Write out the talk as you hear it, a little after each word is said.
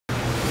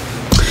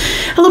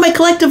Hello, my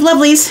collective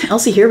lovelies.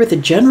 Elsie here with a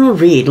general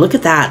read. Look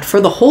at that, for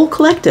the whole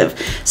collective.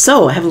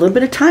 So I have a little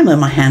bit of time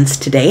on my hands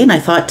today, and I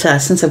thought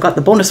since I've got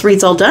the bonus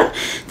reads all done,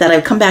 that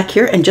I'd come back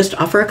here and just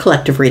offer a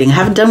collective reading. I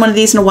haven't done one of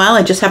these in a while.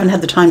 I just haven't had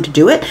the time to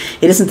do it.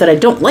 It isn't that I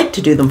don't like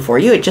to do them for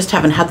you. I just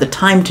haven't had the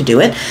time to do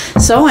it.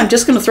 So I'm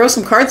just going to throw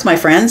some cards, my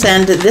friends,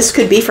 and this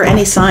could be for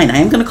any sign. I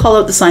am going to call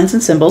out the signs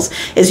and symbols,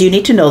 as you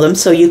need to know them,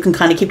 so you can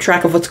kind of keep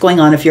track of what's going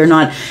on if you're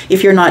not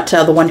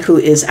the one who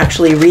is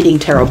actually reading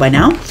tarot by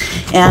now.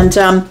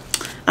 And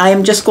I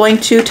am just going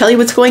to tell you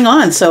what's going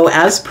on. So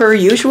as per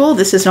usual,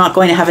 this is not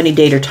going to have any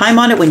date or time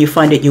on it. When you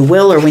find it, you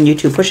will, or when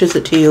YouTube pushes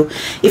it to you.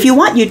 If you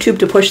want YouTube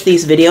to push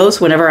these videos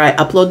whenever I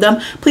upload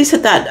them, please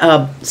hit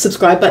that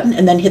subscribe button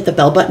and then hit the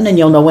bell button, and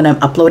you'll know when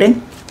I'm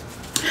uploading.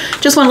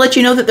 Just want to let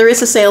you know that there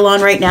is a sale on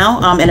right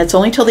now, and it's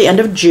only till the end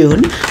of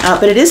June,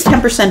 but it is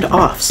 10%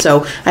 off.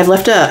 So I've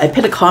left I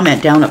put a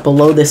comment down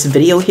below this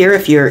video here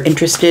if you're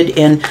interested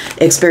in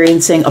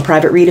experiencing a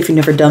private read, if you've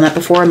never done that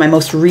before. My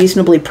most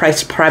reasonably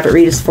priced private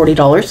read is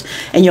 $40,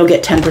 and you'll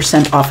get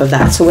 10% off of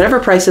that. So whatever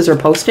prices are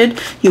posted,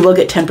 you will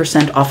get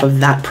 10% off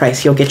of that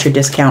price. You'll get your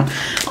discount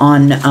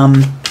on,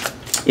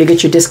 you'll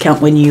get your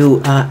discount when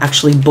you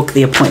actually book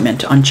the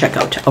appointment on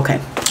checkout.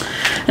 Okay.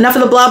 Enough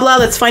of the blah blah.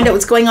 Let's find out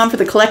what's going on for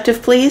the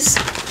collective, please.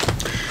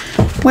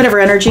 Whatever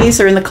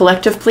energies are in the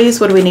collective, please.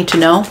 What do we need to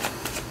know?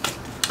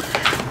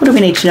 What do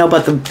we need to know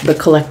about the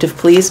collective,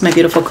 please, my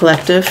beautiful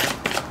collective?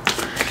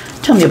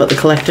 Tell me about the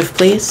collective,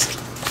 please.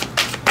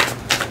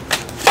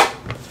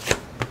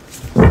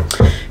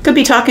 Could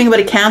be talking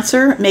about a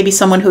Cancer, maybe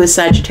someone who is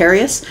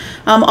Sagittarius,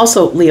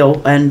 also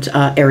Leo and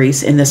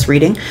Aries in this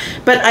reading.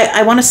 But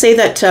I want to say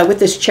that with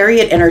this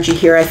Chariot energy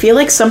here, I feel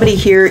like somebody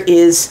here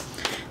is...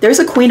 There's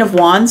a Queen of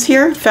Wands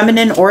here,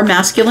 feminine or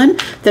masculine,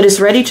 that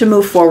is ready to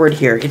move forward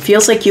here. It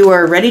feels like you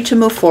are ready to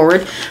move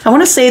forward. I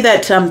want to say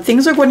that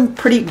things are going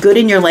pretty good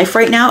in your life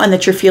right now, and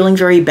that you're feeling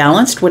very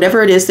balanced.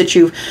 Whatever it is that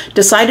you've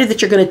decided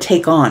that you're going to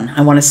take on,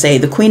 I want to say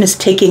the Queen is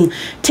taking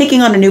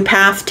on a new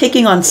path,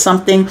 taking on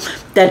something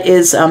that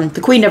is,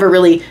 the Queen never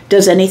really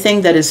does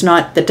anything that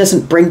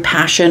doesn't bring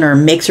passion or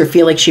makes her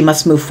feel like she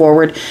must move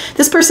forward.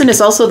 This person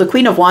is also, the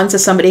Queen of Wands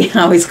is somebody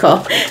I always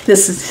call,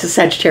 this is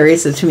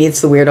Sagittarius, to me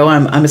it's the weirdo,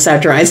 I'm a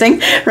Sag rising,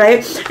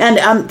 right?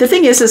 And the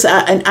thing is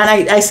and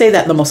I say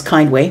that in the most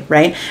kind way,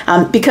 right?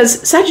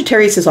 Because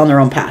Sagittarius is on their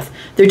own path.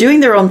 They're doing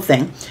their own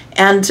thing.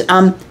 And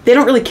they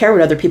don't really care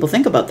what other people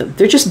think about them.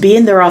 They're just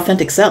being their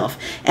authentic self.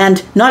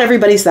 And not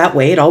everybody's that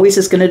way. It always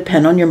is going to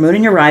depend on your moon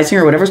and your rising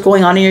or whatever's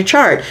going on in your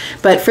chart.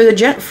 But for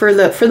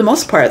the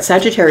most part,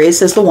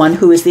 Sagittarius is the one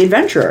who is the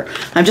adventurer.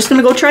 I'm just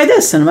going to go try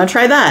this and I'm going to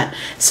try that.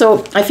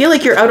 So I feel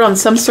like you're out on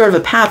some sort of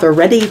a path or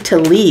ready to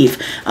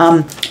leave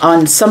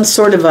on some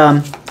sort of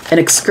an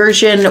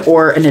excursion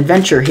or an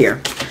adventure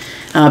here.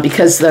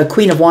 Because the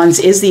Queen of Wands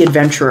is the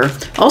adventurer.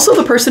 Also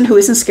the person who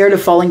isn't scared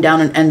of falling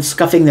down and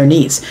scuffing their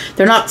knees.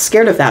 They're not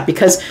scared of that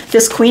because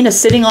this Queen is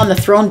sitting on the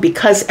throne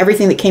because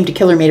everything that came to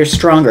kill her made her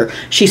stronger.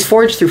 She's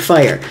forged through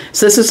fire.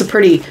 So this is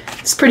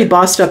it's pretty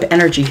bossed up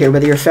energy here,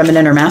 whether you're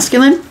feminine or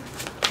masculine.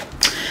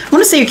 I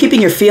want to say you're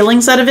keeping your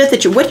feelings out of it,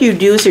 that what you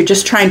do is you're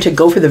just trying to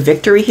go for the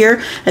victory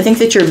here. I think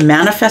that you're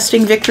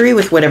manifesting victory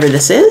with whatever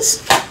this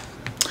is.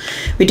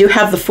 We do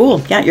have the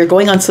Fool. Yeah, you're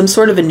going on some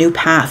sort of a new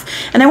path.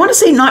 And I want to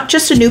say not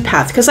just a new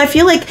path, because I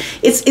feel like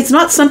it's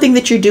not something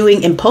that you're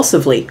doing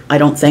impulsively, I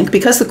don't think,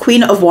 because the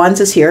Queen of Wands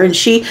is here, and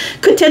she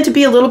could tend to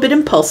be a little bit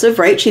impulsive,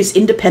 right? She's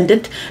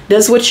independent,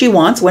 does what she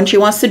wants when she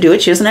wants to do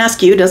it. She doesn't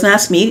ask you, doesn't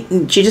ask me,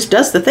 she just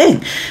does the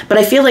thing. But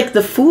I feel like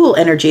the Fool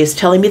energy is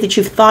telling me that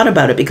you've thought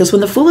about it, because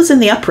when the Fool is in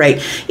the upright,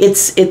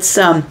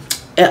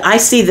 I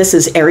see this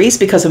as Aries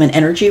because I'm an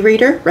energy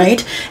reader,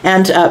 right?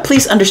 And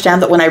please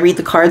understand that when I read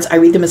the cards, I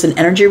read them as an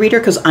energy reader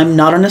because I'm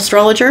not an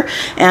astrologer.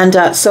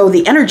 And so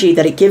the energy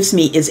that it gives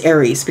me is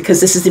Aries because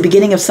this is the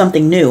beginning of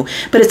something new.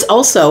 But it's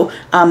also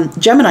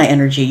Gemini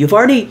energy. You've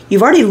already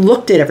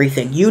looked at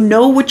everything. You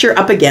know what you're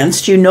up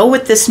against. You know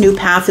what this new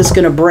path is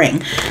going to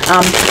bring.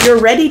 You're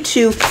ready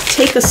to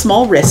take a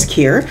small risk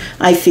here,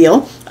 I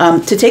feel.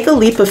 To take a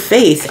leap of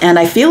faith. And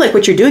I feel like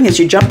what you're doing is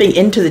you're jumping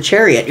into the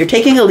Chariot. You're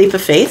taking a leap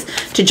of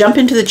faith to jump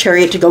into the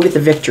Chariot to go get the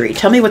victory.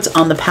 Tell me what's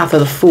on the path of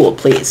the Fool,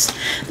 please.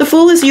 The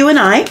Fool is you and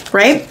I,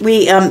 right?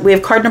 We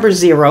have card number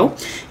 0.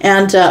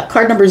 And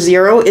card number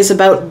 0 is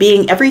about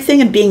being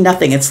everything and being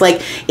nothing. It's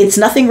like, it's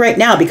nothing right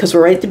now because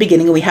we're right at the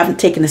beginning and we haven't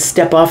taken a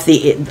step off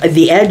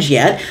the edge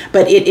yet.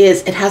 But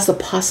it has the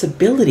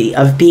possibility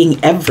of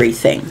being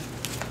everything.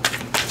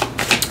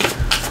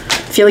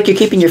 I feel like you're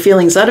keeping your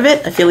feelings out of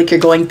it. I feel like you're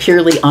going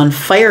purely on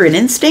fire and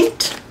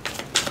instinct.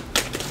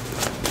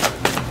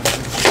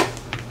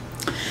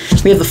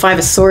 We have the 5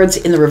 of Swords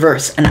in the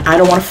reverse, and I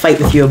don't want to fight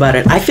with you about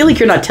it. I feel like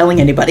you're not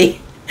telling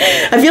anybody.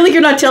 I feel like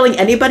you're not telling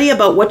anybody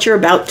about what you're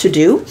about to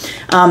do.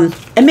 And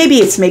maybe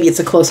it's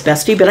a close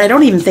bestie, but I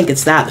don't even think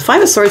it's that. The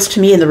 5 of Swords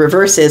to me in the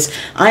reverse is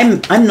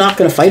I'm not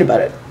going to fight about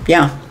it.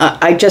 Yeah,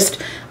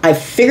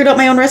 I've figured out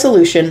my own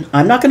resolution.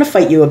 I'm not going to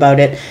fight you about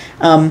it.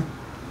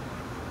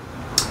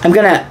 I'm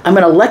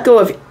gonna let go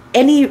of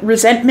any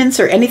resentments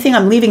or anything.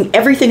 I'm leaving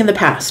everything in the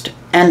past,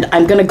 and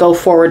I'm going to go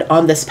forward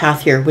on this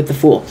path here with the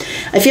Fool.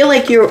 I feel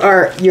like you've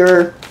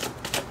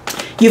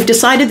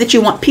decided that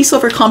you want peace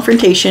over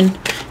confrontation,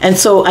 and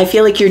so I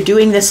feel like you're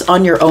doing this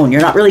on your own.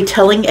 You're not really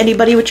telling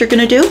anybody what you're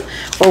going to do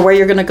or where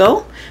you're going to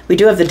go. We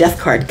do have the Death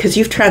card because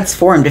you've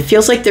transformed. It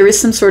feels like there is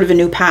some sort of a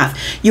new path.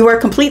 You are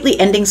completely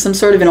ending some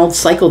sort of an old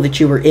cycle that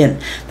you were in.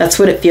 That's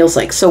what it feels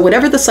like. So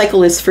whatever the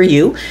cycle is for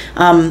you,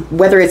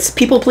 whether it's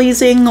people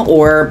pleasing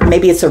or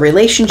maybe it's a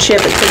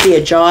relationship, it could be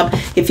a job,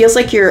 it feels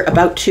like you're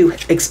about to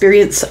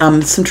experience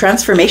some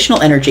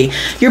transformational energy.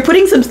 You're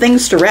putting some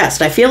things to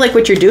rest. I feel like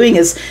what you're doing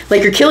is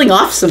like you're killing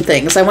off some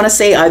things. I want to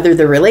say either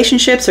the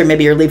relationships, or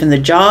maybe you're leaving the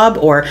job,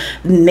 or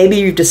maybe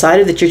you've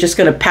decided that you're just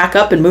going to pack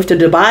up and move to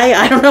Dubai.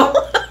 I don't know.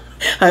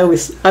 I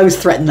always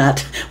threaten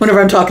that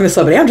whenever I'm talking to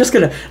somebody. I'm just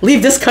going to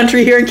leave this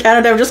country here in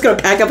Canada. I'm just going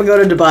to pack up and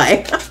go to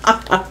Dubai.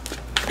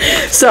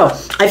 So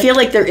I feel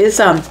like there is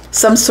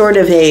some sort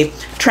of a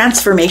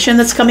transformation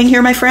that's coming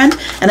here, my friend.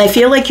 And I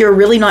feel like you're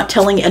really not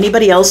telling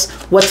anybody else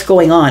what's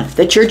going on,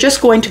 that you're just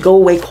going to go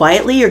away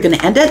quietly. You're going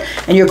to end it,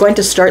 and you're going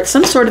to start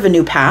some sort of a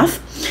new path.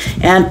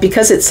 And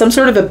because it's some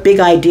sort of a big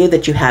idea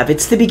that you have,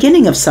 it's the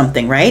beginning of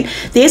something, right?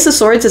 The Ace of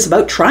Swords is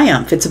about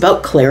triumph. It's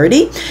about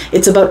clarity.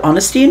 It's about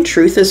honesty and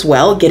truth as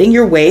well, getting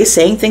your way,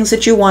 saying things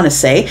that you want to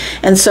say.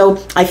 And so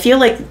I feel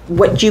like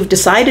what you've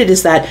decided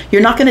is that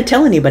you're not going to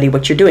tell anybody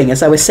what you're doing.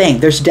 As I was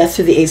saying, there's death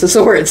through the Ace of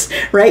Swords,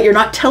 right? You're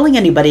not telling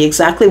anybody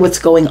exactly what's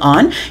going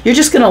on. You're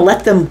just going to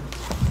let them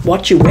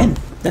watch you win.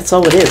 That's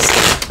all it is,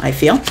 I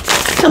feel.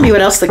 Tell me what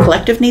else the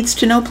collective needs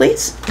to know,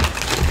 please.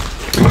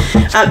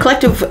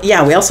 Collective,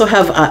 yeah, we also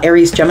have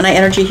Aries, Gemini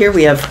energy here.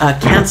 We have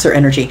Cancer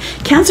energy.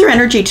 Cancer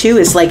energy, too,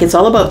 is like it's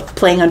all about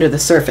playing under the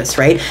surface,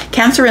 right?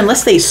 Cancer,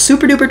 unless they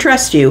super duper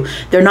trust you,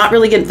 they're not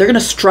really they're going to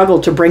struggle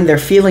to bring their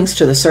feelings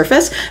to the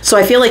surface. So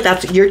I feel like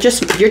you're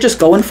just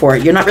going for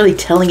it. You're not really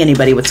telling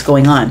anybody what's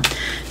going on.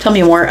 Tell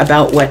me more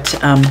about what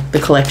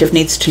the collective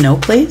needs to know,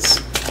 please.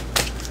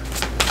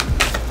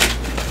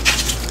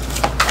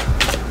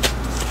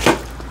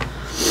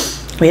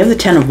 We have the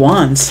Ten of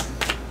Wands.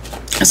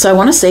 So I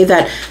want to say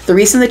that the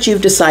reason that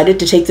you've decided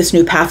to take this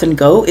new path and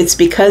go, it's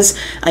because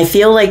I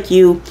feel like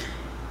you've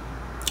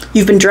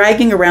been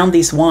dragging around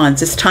these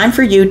wands. It's time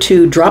for you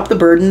to drop the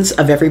burdens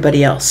of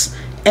everybody else,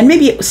 and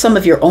maybe some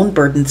of your own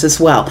burdens as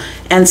well.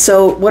 And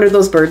so what are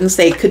those burdens?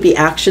 They could be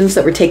actions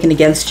that were taken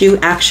against you,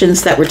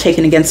 actions that were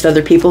taken against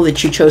other people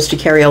that you chose to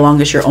carry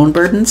along as your own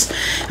burdens.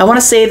 I want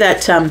to say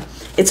that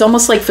it's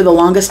almost like for the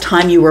longest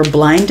time you were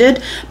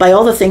blinded by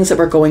all the things that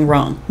were going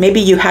wrong.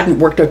 Maybe you hadn't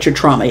worked out your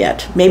trauma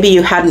yet. Maybe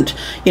you hadn't,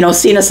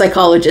 seen a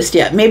psychologist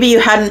yet. Maybe you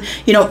hadn't,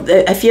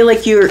 I feel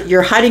like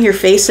you're hiding your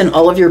face in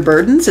all of your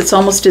burdens. It's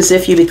almost as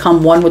if you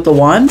become one with the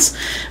wands,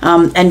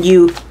 and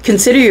you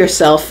consider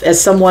yourself as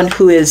someone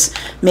who is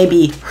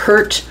maybe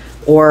hurt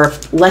or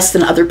less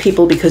than other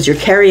people because you're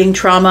carrying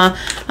trauma.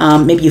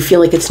 Maybe you feel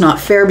like it's not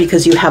fair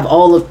because you have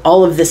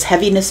all of this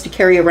heaviness to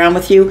carry around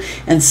with you,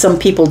 and some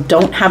people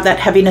don't have that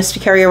heaviness to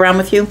carry around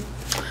with you,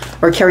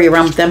 or carry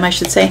around with them, I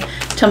should say.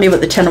 Tell me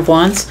about the Ten of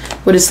Wands.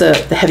 What is the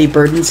heavy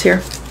burdens here?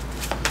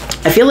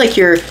 I feel like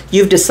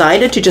you've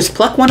decided to just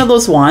pluck one of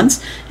those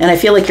wands, and I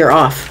feel like you're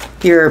off.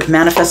 You're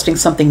manifesting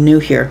something new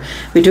here.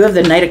 We do have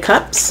the Knight of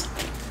Cups.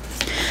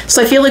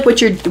 So I feel like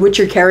what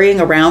you're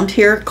carrying around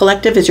here,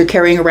 collective, is you're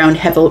carrying around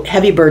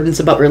heavy burdens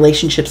about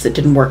relationships that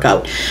didn't work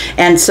out.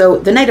 And so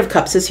the Knight of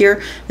Cups is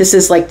here. This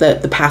is like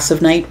the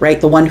passive knight, right?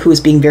 The one who is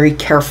being very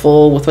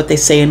careful with what they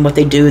say and what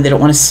they do. They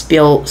don't want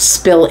to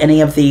spill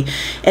any of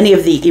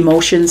the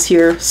emotions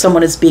here.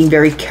 Someone is being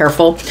very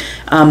careful.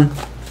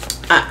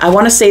 I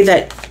want to say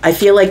that I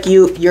feel like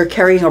you're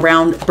carrying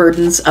around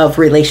burdens of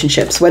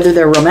relationships, whether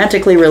they're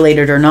romantically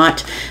related or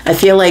not. I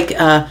feel like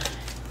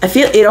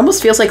it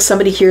almost feels like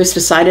somebody here has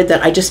decided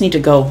that I just need to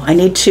go. I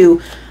need to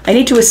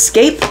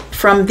escape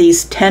from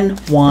these 10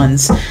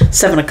 wands.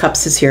 7 of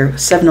Cups is here.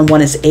 7 and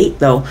 1 is 8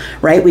 though,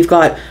 right? We've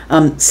got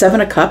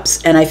 7 of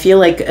Cups, and I feel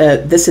like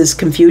this is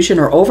confusion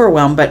or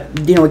overwhelm, but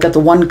we've got the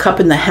 1 cup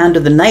in the hand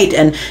of the Knight,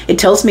 and it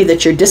tells me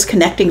that you're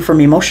disconnecting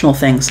from emotional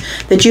things,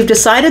 that you've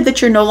decided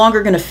that you're no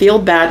longer going to feel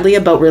badly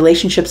about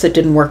relationships that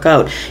didn't work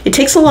out. It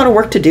takes a lot of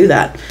work to do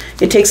that.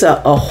 It takes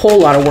a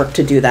whole lot of work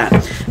to do that,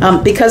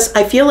 because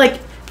I feel like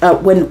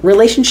when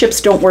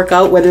relationships don't work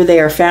out, whether they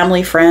are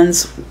family,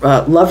 friends,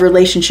 love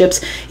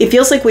relationships, it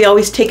feels like we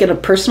always take it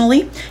up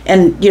personally.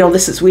 And,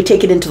 we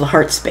take it into the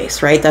heart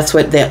space, right? That's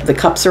what the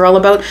cups are all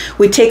about.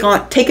 We take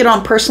it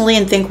on personally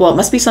and think, well, it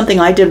must be something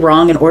I did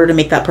wrong in order to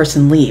make that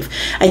person leave.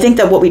 I think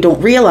that what we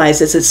don't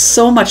realize is it's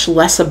so much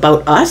less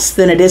about us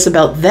than it is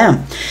about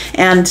them.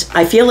 And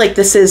I feel like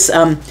this is...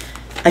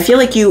 I feel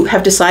like you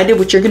have decided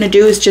what you're going to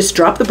do is just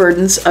drop the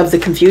burdens of the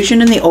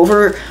confusion and the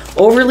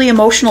overly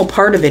emotional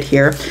part of it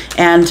here.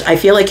 And I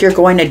feel like you're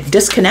going to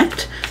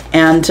disconnect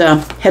and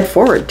head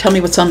forward. Tell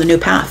me what's on the new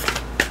path.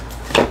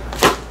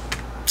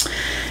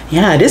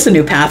 Yeah, it is a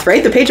new path,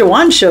 right? The Page of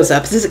Wands shows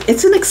up.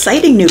 It's an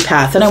exciting new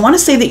path. And I want to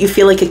say that you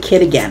feel like a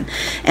kid again.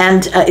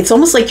 And it's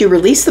almost like you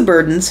release the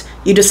burdens.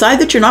 You decide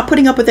that you're not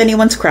putting up with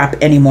anyone's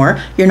crap anymore.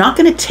 You're not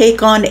going to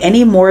take on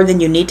any more than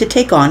you need to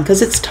take on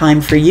because it's time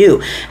for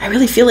you. I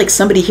really feel like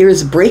somebody here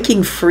is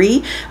breaking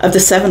free of the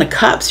Seven of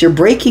Cups. You're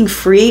breaking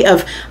free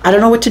of, I don't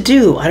know what to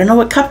do. I don't know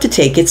what cup to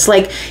take. It's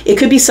like, it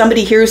could be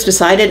somebody here who's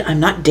decided, I'm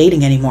not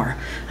dating anymore.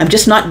 I'm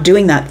just not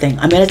doing that thing.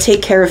 I'm going to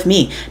take care of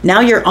me.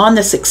 Now you're on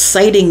this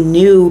exciting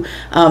new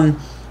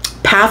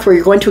path where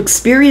you're going to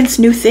experience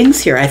new things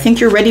here. I think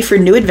you're ready for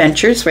new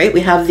adventures, right?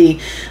 We have the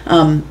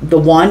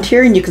wand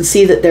here, and you can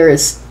see that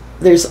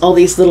there's all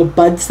these little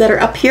buds that are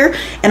up here.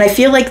 And I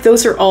feel like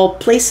those are all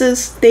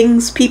places,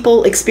 things,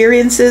 people,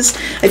 experiences.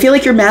 I feel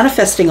like you're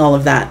manifesting all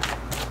of that.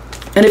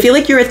 And I feel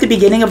like you're at the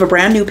beginning of a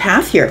brand new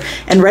path here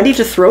and ready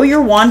to throw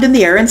your wand in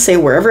the air and say,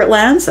 wherever it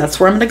lands, that's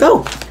where I'm going to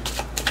go.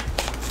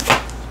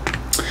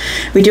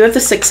 We do have the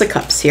Six of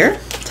Cups here.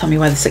 Tell me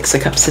why the Six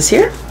of Cups is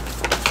here.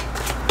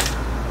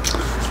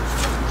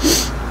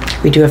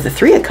 We do have the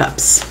Three of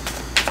Cups.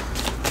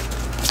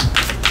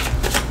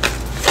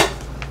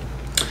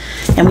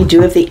 And we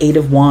do have the Eight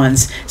of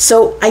Wands.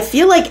 So I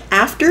feel like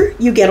after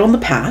you get on the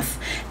path,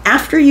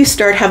 after you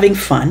start having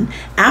fun,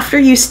 after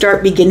you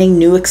start beginning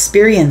new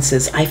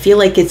experiences, I feel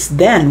like it's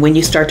then when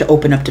you start to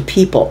open up to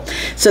people.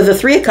 So the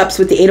Three of Cups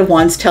with the Eight of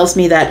Wands tells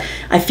me that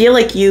I feel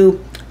like you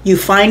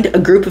find a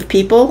group of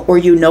people, or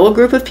you know a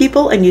group of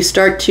people, and you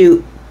start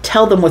to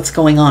tell them what's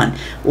going on.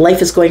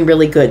 Life is going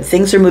really good.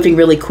 Things are moving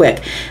really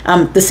quick.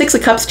 The Six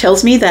of Cups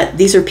tells me that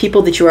these are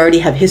people that you already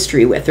have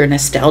history with or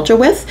nostalgia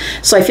with.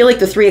 So I feel like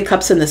the Three of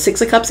Cups and the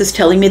Six of Cups is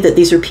telling me that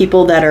these are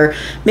people that are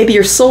maybe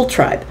your soul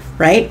tribe,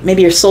 right?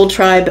 Maybe your soul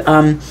tribe,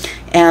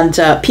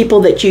 and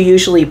people that you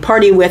usually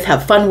party with,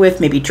 have fun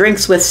with, maybe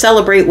drinks with,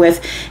 celebrate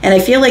with. And I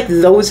feel like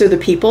those are the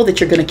people that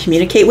you're going to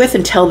communicate with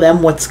and tell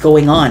them what's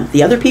going on.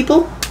 The other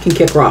people can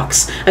kick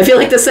rocks. I feel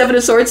like the Seven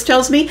of Swords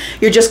tells me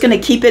you're just going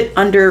to keep it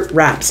under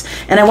wraps.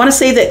 And I want to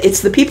say that it's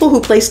the people who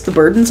place the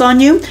burdens on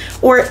you,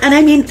 and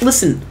I mean,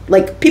 listen,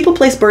 like, people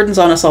place burdens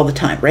on us all the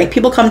time, right?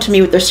 People come to me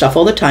with their stuff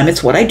all the time.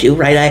 It's what I do,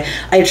 right?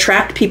 I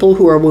attract people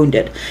who are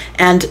wounded,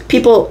 and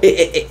people,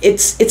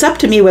 it's up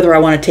to me whether I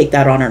want to take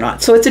that on or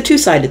not. So it's a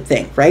two-sided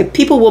thing, right?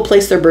 People will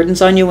place their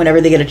burdens on you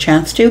whenever they get a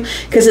chance to,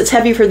 because it's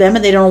heavy for them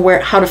and they don't know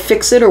how to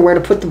fix it or where to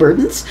put the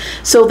burdens.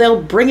 So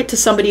they'll bring it to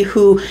somebody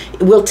who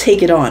will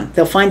take it on.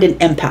 They'll find an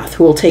empath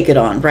who will take it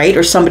on, right?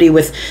 Or somebody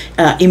with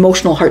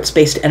emotional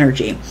heart-based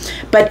energy.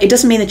 But it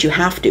doesn't mean that you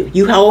have to.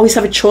 You always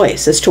have a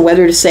choice as to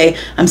whether to say,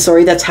 I'm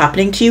sorry that's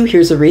happening to you,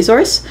 here's a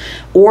resource,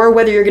 or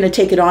whether you're going to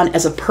take it on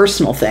as a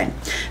personal thing.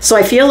 So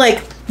I feel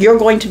like you're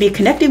going to be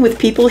connecting with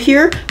people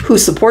here who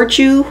support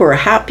you, who are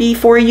happy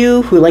for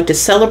you, who like to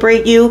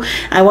celebrate you.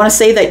 I want to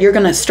say that you're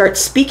going to start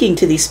speaking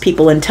to these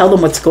people and tell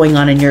them what's going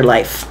on in your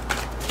life.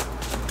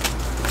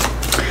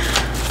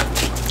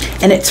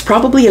 And it's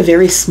probably a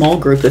very small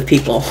group of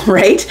people,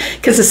 right?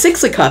 Because the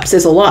Six of Cups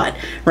is a lot,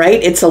 right?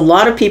 It's a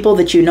lot of people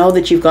that you know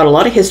that you've got a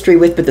lot of history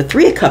with, but the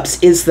Three of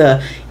Cups is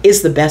the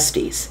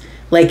besties.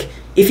 Like,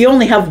 if you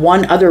only have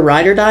one other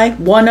ride or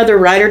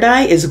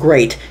die is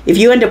great. If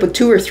you end up with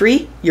two or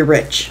three, you're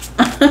rich.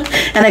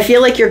 And I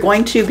feel like you're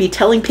going to be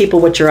telling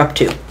people what you're up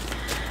to.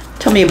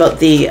 Tell me about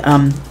the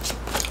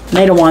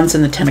Knight of Wands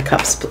and the Ten of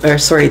Cups, or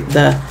sorry,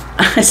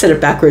 I said it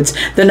backwards.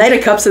 The Knight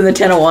of Cups and the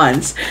Ten of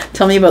Wands.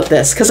 Tell me about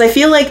this. Because I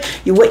feel like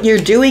what you're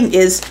doing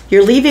is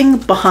you're leaving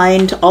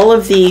behind all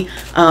of the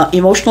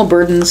emotional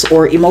burdens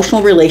or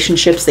emotional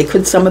relationships.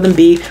 Some of them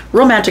be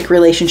romantic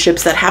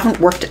relationships that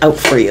haven't worked out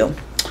for you.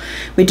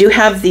 We do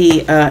have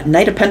the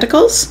Knight of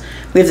Pentacles,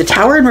 we have the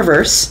Tower in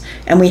reverse,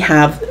 and we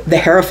have the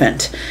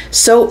Hierophant.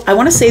 So I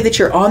want to say that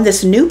you're on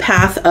this new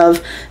path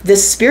of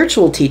this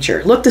spiritual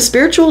teacher. Look, the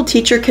spiritual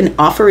teacher can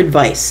offer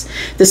advice.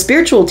 The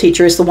spiritual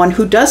teacher is the one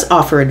who does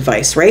offer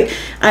advice, right?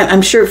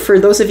 I'm sure for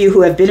those of you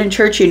who have been in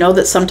church, you know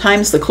that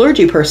sometimes the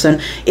clergy person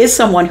is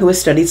someone who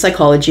has studied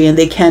psychology, and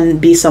they can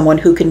be someone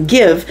who can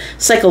give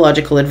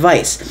psychological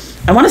advice.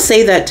 I want to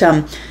say that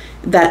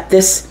that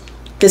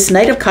this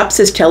Knight of Cups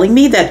is telling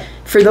me that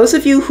for those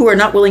of you who are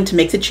not willing to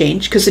make the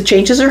change, because the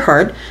changes are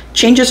hard,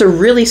 changes are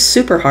really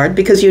super hard,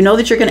 because you know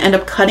that you're going to end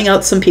up cutting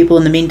out some people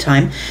in the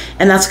meantime,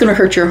 and that's going to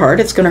hurt your heart.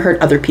 It's going to hurt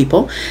other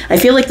people. I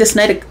feel like this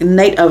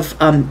Knight of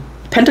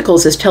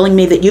Pentacles is telling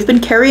me that you've been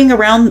carrying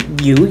around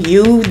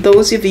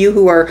those of you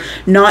who are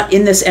not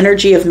in this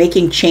energy of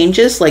making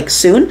changes like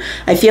soon.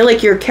 I feel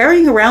like you're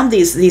carrying around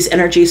these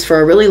energies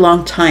for a really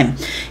long time.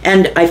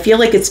 And I feel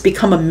like it's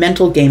become a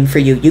mental game for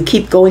you. You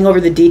keep going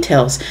over the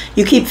details.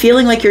 You keep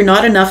feeling like you're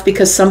not enough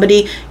because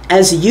somebody,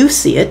 as you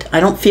see it, I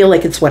don't feel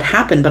like it's what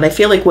happened, but I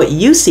feel like what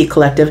you see,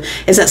 collective,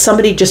 is that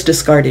somebody just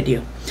discarded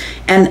you.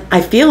 And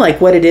I feel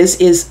like what it is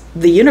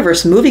the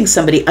universe moving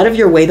somebody out of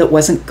your way that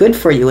wasn't good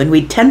for you. And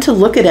we tend to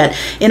look at it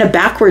in a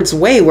backwards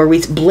way where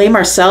we blame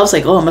ourselves,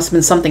 like, oh, it must have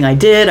been something I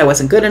did. I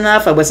wasn't good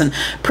enough. I wasn't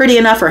pretty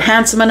enough or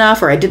handsome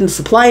enough, or I didn't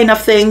supply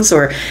enough things,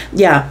 or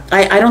yeah,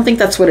 I don't think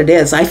that's what it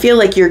is. I feel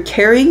like you're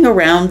carrying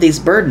around these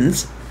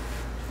burdens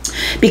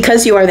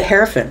because you are the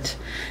Hierophant.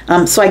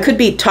 So I could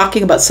be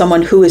talking about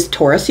someone who is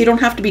Taurus. You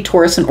don't have to be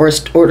Taurus in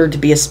order to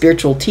be a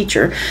spiritual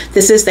teacher.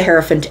 This is the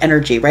Hierophant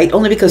energy, right?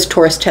 Only because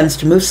Taurus tends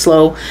to move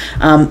slow.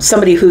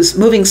 Somebody who's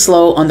moving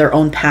slow on their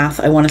own path,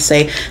 I want to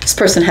say. This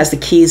person has the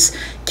keys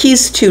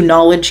to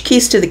knowledge,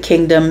 keys to the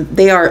kingdom.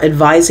 They are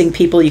advising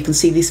people. You can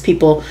see these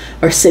people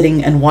are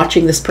sitting and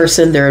watching this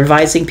person. They're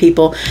advising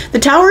people. The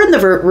Tower in the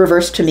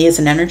reverse to me as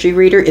an energy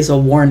reader is a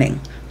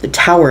warning. The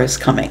Tower is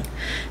coming.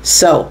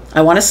 So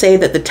I want to say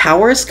that the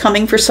Tower is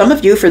coming for some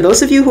of you, for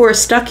those of you who are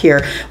stuck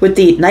here with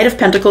the Knight of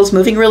Pentacles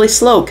moving really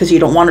slow because you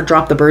don't want to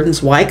drop the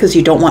burdens. Why? Because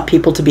you don't want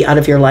people to be out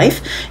of your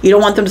life. You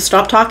don't want them to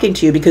stop talking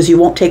to you because you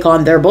won't take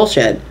on their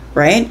bullshit,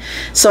 right?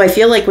 So I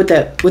feel like with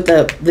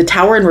the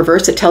Tower in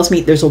reverse, it tells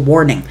me there's a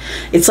warning.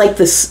 It's like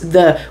this,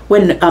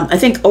 when I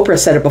think Oprah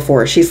said it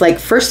before. She's like,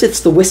 first it's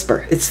the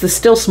whisper. It's the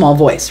still small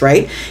voice,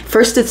 right?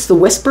 First it's the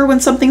whisper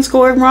when something's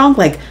going wrong,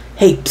 like,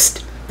 hey,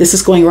 psst, this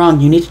is going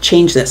wrong. You need to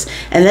change this.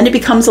 And then it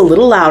becomes a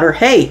little louder.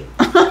 Hey,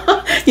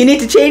 you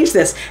need to change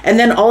this. And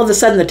then all of a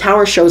sudden the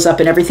Tower shows up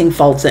and everything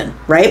falls in,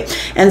 right?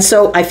 And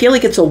so I feel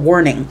like it's a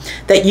warning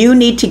that you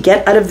need to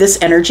get out of this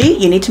energy.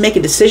 You need to make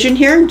a decision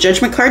here,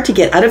 Judgment card, to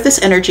get out of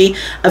this energy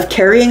of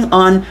carrying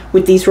on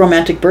with these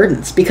romantic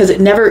burdens, because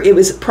it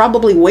was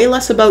probably way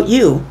less about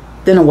you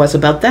than it was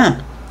about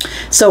them.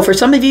 So for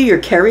some of you, you're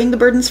carrying the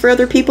burdens for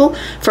other people.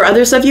 For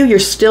others of you, you're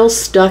still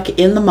stuck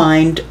in the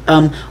mind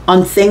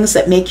on things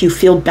that make you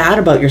feel bad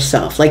about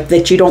yourself, like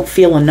that you don't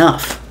feel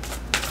enough.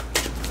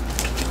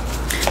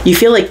 You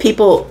feel like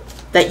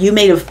that you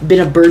may have been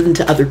a burden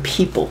to other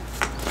people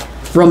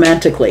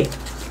romantically.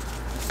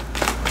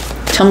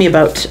 Tell me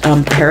about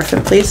the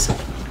Hierophant, please.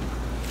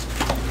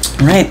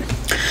 All right.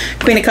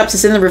 Queen of Cups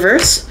is in the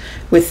reverse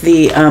with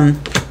the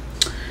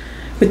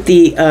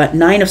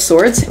Nine of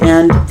Swords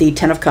and the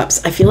Ten of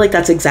Cups. I feel like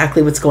that's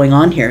exactly what's going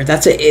on here.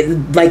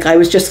 Like I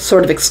was just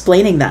sort of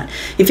explaining that.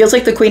 It feels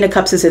like the Queen of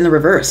Cups is in the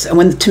reverse.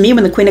 And to me,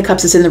 when the Queen of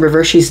Cups is in the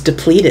reverse, she's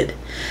depleted.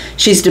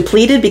 She's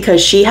depleted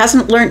because she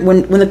hasn't learned,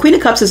 when the Queen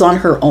of Cups is on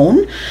her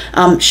own,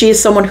 she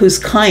is someone who's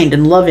kind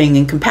and loving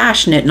and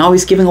compassionate and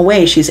always giving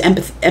away. She's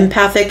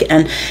empathic,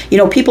 and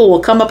people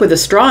will come up with a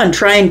straw and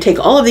try and take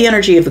all of the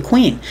energy of the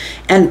Queen.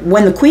 And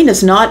when the Queen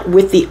is not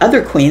with the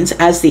other queens,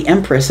 as the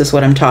Empress is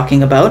what I'm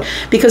talking about,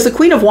 because the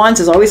Queen of Wands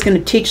is always going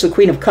to teach the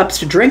Queen of Cups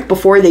to drink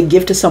before they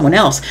give to someone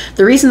else.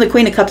 The reason the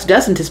Queen of Cups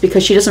doesn't is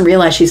because she doesn't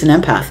realize she's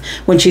an empath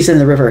when she's in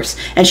the reverse.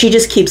 And she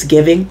just keeps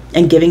giving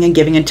and giving and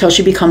giving until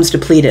she becomes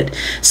depleted.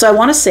 So I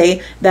want to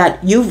say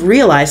that you've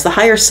realized the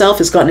higher self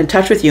has gotten in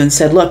touch with you and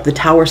said, look, the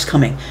Tower's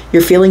coming.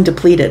 You're feeling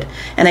depleted.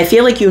 And I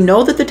feel like you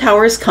know that the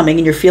Tower is coming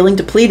and you're feeling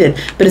depleted,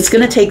 but it's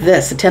going to take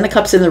this, the Ten of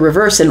Cups in the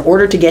reverse, in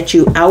order to get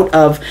you out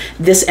of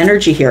this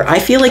energy here. I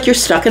feel like you're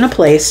stuck in a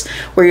place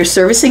where you're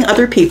servicing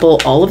other people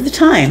all of the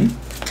time,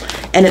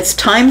 and it's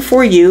time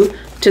for you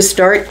to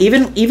start,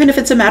 even if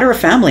it's a matter of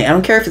family. I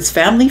don't care if it's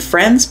family,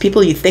 friends,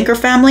 people you think are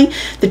family.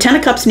 The Ten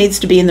of Cups needs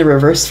to be in the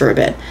reverse for a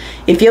bit.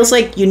 It feels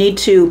like you need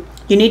to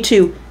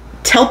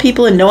tell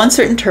people in no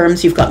uncertain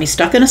terms, you've got me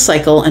stuck in a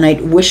cycle and I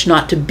wish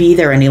not to be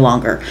there any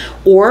longer.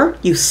 Or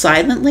you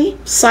silently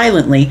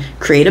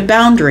create a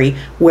boundary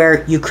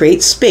where you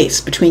create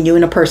space between you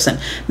and a person.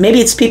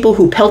 Maybe it's people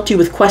who pelt you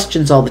with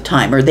questions all the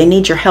time, or they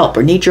need your help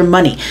or need your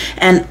money.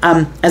 And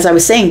as I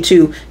was saying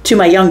to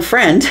my young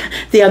friend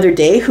the other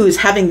day, who's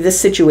having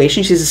this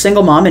situation, she's a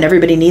single mom and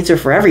everybody needs her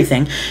for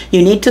everything.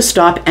 You need to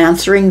stop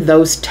answering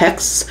those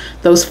texts,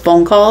 those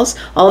phone calls,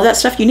 all of that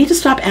stuff. You need to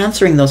stop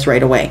answering those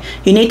right away.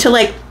 You need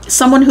to,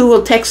 someone who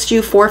will text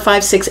you 4,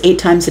 5, 6, 8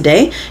 times a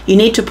day, you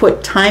need to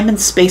put time and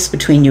space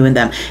between you and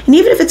them. And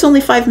even if it's only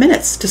 5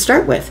 minutes to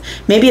start with,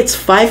 maybe it's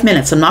 5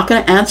 minutes. I'm not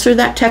going to answer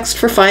that text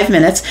for 5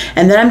 minutes,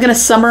 and then I'm going to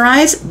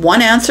summarize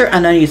one answer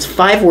and I use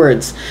 5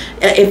 words.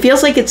 It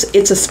feels like it's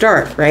a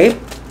start, right?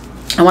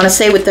 I want to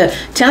say with the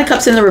Ten of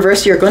Cups in the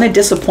reverse, you're going to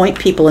disappoint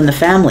people in the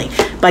family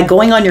by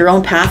going on your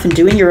own path and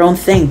doing your own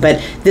thing.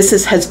 But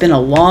this has been a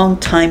long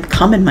time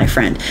coming, my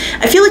friend.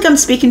 I feel like I'm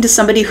speaking to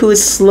somebody who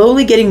is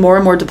slowly getting more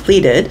and more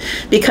depleted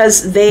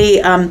because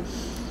they're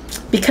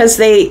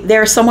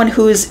someone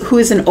who is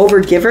an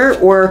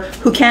overgiver, or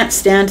who can't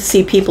stand to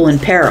see people in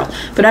peril.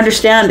 But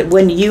understand,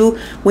 when you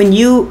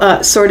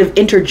sort of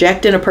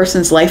interject in a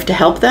person's life to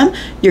help them,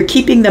 you're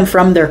keeping them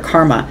from their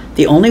karma.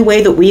 The only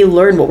way that we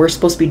learn what we're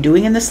supposed to be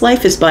doing in this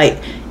life is by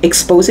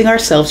exposing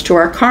ourselves to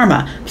our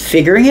karma,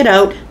 figuring it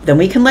out, then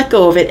we can let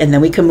go of it, and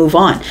then we can move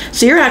on.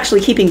 So you're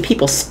actually keeping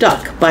people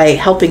stuck by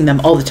helping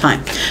them all the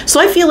time. So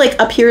I feel like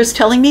up here is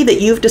telling me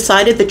that you've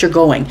decided that you're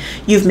going.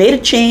 You've made a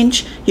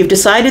change. You've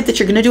decided that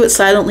you're going to do it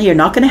silently. You're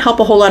not going to help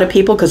a whole lot of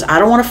people because I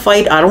don't want to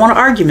fight. I don't want to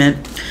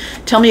argument.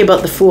 Tell me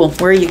about the Fool.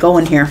 Where are you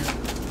going here?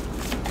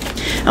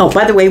 Oh,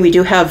 by the way, we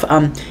do have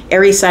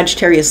Aries,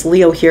 Sagittarius,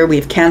 Leo here. We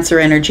have Cancer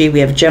energy.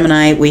 We have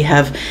Gemini. We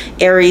have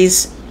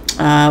Aries.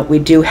 We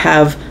do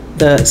have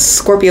the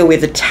Scorpio. We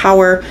have the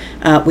Tower.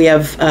 We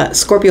have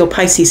Scorpio,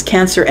 Pisces,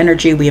 Cancer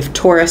energy. We have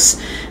Taurus.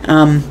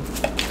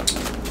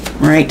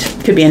 Right.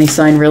 Could be any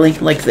sign, really.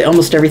 Like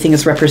almost everything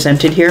is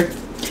represented here.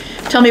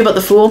 Tell me about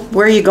the Fool.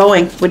 Where are you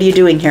going? What are you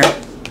doing here?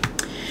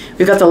 We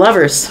We've got the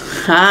Lovers.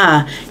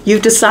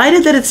 You've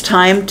decided that it's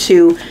time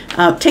to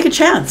take a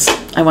chance,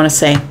 I want to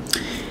say,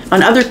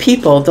 on other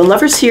people. The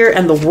Lovers here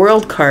and the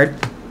World card.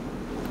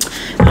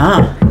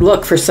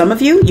 Look, for some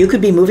of you, you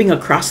could be moving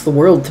across the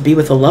world to be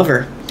with a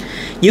lover.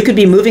 You could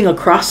be moving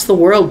across the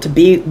world to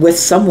be with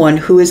someone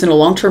who is in a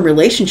long-term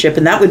relationship,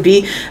 and that would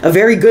be a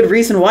very good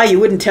reason why you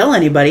wouldn't tell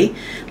anybody.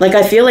 Like,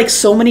 I feel like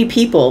so many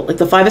people, like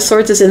the Five of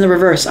Swords is in the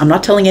reverse. I'm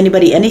not telling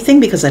anybody anything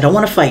because I don't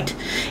want to fight.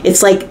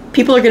 It's like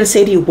people are going to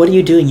say to you, what are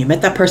you doing? You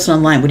met that person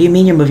online. What do you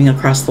mean you're moving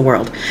across the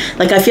world?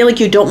 Like, I feel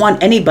like you don't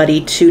want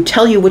anybody to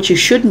tell you what you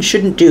should and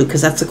shouldn't do,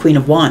 because that's the Queen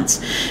of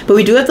Wands. But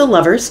we do have the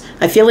Lovers.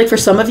 I feel like for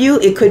some of you,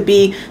 it could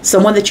be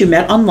someone that you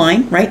met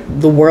online, right?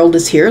 The world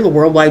is here, the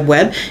World Wide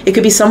Web. It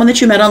could be someone that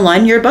you met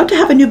online. You're about to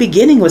have a new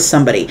beginning with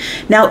somebody.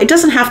 Now, it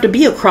doesn't have to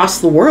be across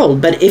the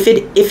world, but if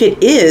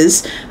it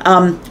is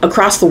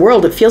across the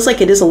world, it feels like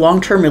it is a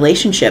long-term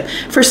relationship.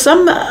 For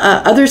some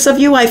others of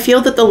you, I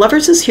feel that the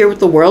Lovers is here with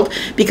the World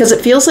because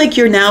it feels like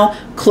you're now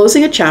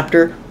closing a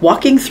chapter,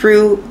 walking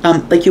through,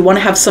 like you want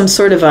to have some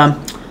sort of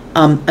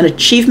an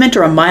achievement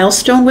or a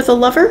milestone with a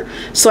lover.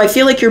 So I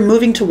feel like you're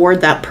moving toward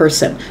that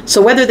person.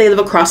 So whether they live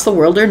across the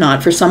world or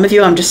not, for some of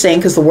you, I'm just saying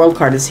because the World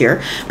card is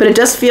here, but it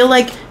does feel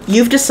like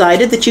you've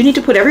decided that you need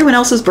to put everyone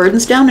else's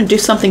burdens down and do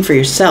something for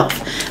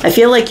yourself. I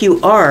feel like you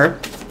are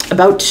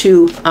about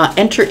to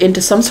enter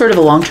into some sort of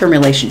a long-term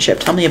relationship.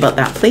 Tell me about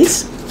that,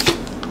 please.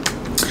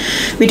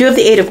 We do have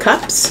the Eight of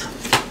Cups.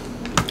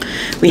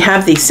 We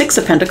have the Six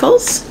of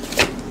Pentacles.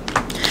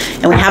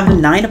 And we have the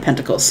Nine of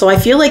Pentacles. So I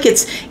feel like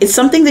it's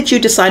something that you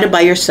decided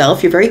by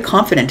yourself. You're very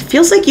confident. It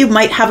feels like you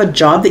might have a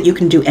job that you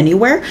can do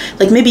anywhere.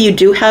 Like maybe you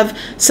do have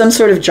some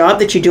sort of job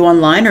that you do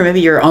online, or maybe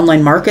you're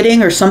online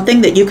marketing or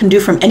something that you can do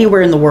from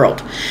anywhere in the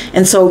world.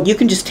 And so you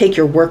can just take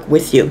your work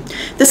with you.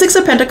 The Six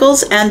of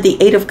Pentacles and the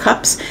Eight of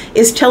Cups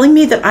is telling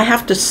me that I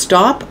have to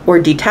stop or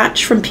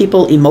detach from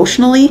people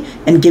emotionally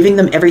and giving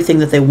them everything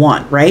that they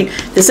want, right?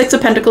 The Six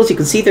of Pentacles, you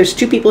can see there's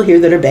two people here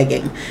that are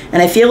begging.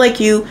 And I feel like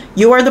you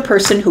are the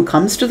person who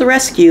comes to the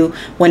rescue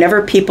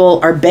whenever people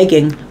are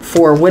begging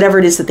for whatever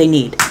it is that they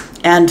need.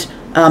 And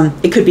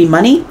it could be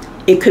money,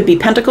 it could be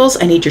pentacles,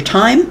 I need your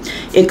time,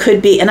 it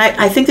could be, and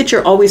I think that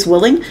you're always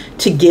willing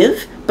to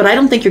give, but I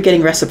don't think you're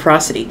getting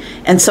reciprocity.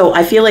 And so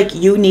I feel like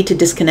you need to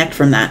disconnect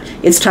from that.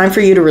 It's time for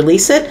you to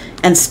release it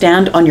and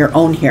stand on your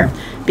own here.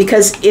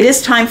 Because it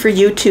is time for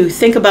you to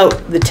think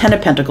about the Ten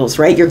of Pentacles,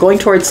 right? You're going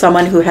towards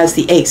someone who has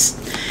the Ace.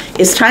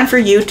 It's time for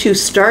you to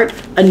start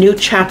a new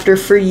chapter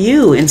for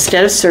you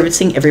instead of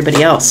servicing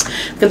everybody else.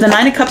 We've got the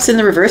Nine of Cups in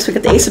the reverse. We've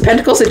got the Ace of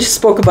Pentacles. I just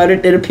spoke about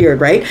it. It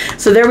appeared, right?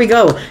 So there we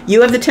go.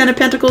 You have the Ten of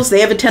Pentacles.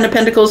 They have a Ten of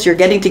Pentacles. You're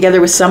getting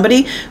together with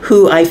somebody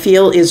who I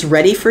feel is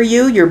ready for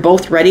you. You're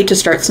both ready to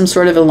start some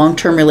sort of a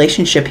long-term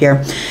relationship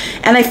here.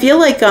 And I feel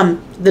like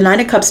the Nine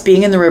of Cups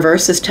being in the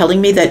reverse is telling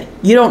me that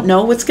you don't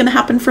know what's going to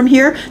happen from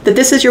here, that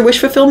this is your wish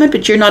fulfillment,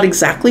 but you're not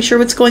exactly sure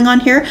what's going on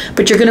here,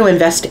 but you're going to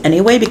invest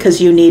anyway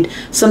because you need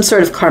some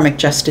sort of karmic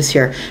justice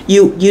here.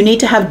 You need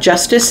to have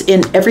justice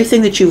in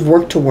everything that you've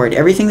worked toward,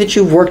 everything that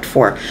you've worked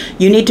for.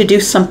 You need to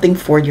do something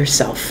for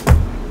yourself.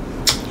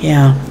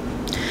 Yeah.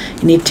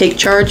 You need to take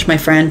charge, my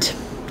friend.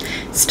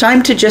 It's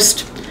time to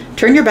just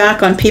turn your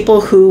back on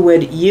people who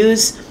would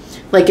use,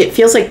 like it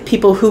feels like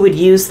people who would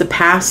use the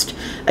past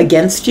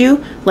against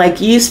you.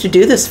 Like, you used to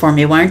do this for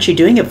me. Why aren't you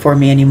doing it for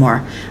me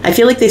anymore? I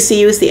feel like they see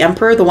you as the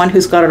emperor, the one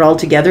who's got it all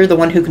together, the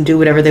one who can do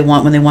whatever they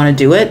want when they want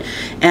to do it.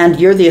 And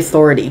you're the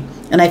authority.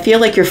 And I feel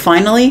like you're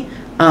finally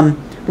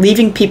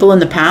leaving people in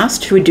the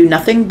past who would do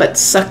nothing but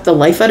suck the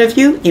life out of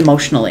you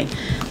emotionally.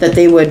 That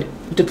they would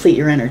deplete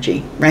your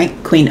energy, right?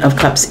 Queen of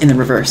Cups in the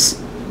reverse.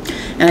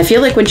 And I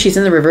feel like when she's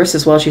in the reverse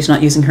as well, she's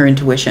not using her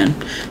intuition.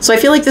 So I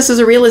feel like this is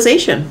a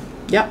realization.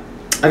 Yep.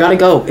 I gotta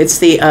go. It's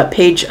the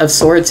Page of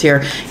Swords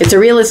here. It's a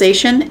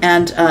realization,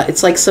 and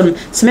it's like some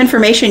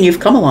information you've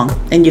come along,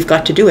 and you've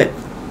got to do it.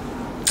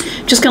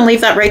 Just gonna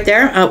leave that right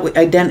there.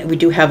 Again, we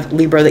do have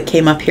Libra that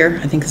came up here.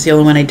 I think it's the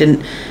only one I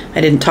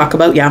didn't talk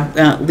about.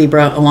 Yeah,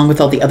 Libra, along with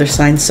all the other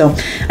signs. So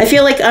I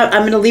feel like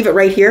I'm gonna leave it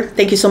right here.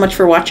 Thank you so much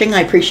for watching. I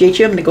appreciate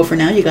you. I'm gonna go for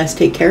now. You guys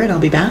take care, and I'll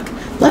be back.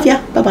 Love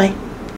ya. Bye bye.